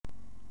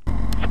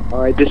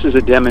Alright, this is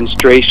a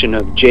demonstration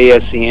of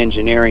JSC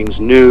Engineering's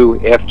new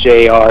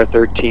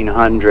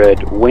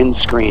FJR1300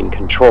 windscreen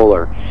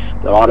controller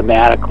that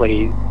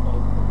automatically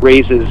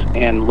raises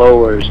and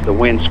lowers the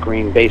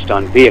windscreen based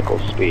on vehicle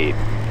speed.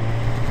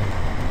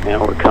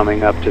 Now we're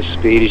coming up to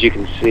speed. As you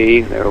can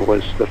see, there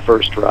was the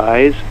first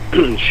rise,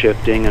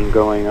 shifting and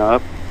going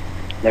up.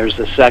 There's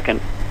the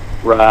second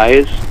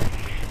rise.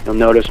 You'll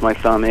notice my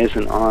thumb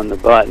isn't on the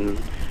button.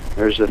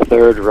 There's the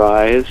third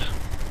rise.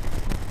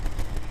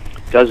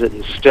 Does it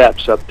in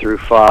steps up through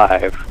 5.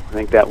 I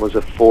think that was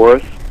a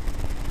fourth.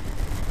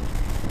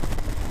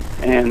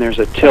 And there's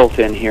a tilt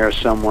in here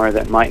somewhere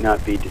that might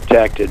not be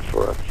detected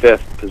for a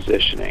fifth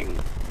positioning.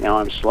 Now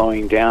I'm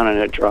slowing down and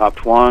it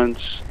dropped once,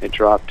 it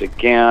dropped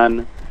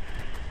again,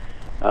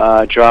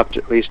 dropped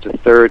at least a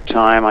third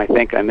time. I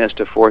think I missed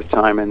a fourth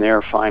time, and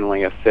there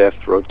finally a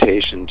fifth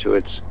rotation to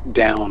its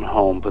down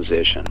home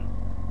position.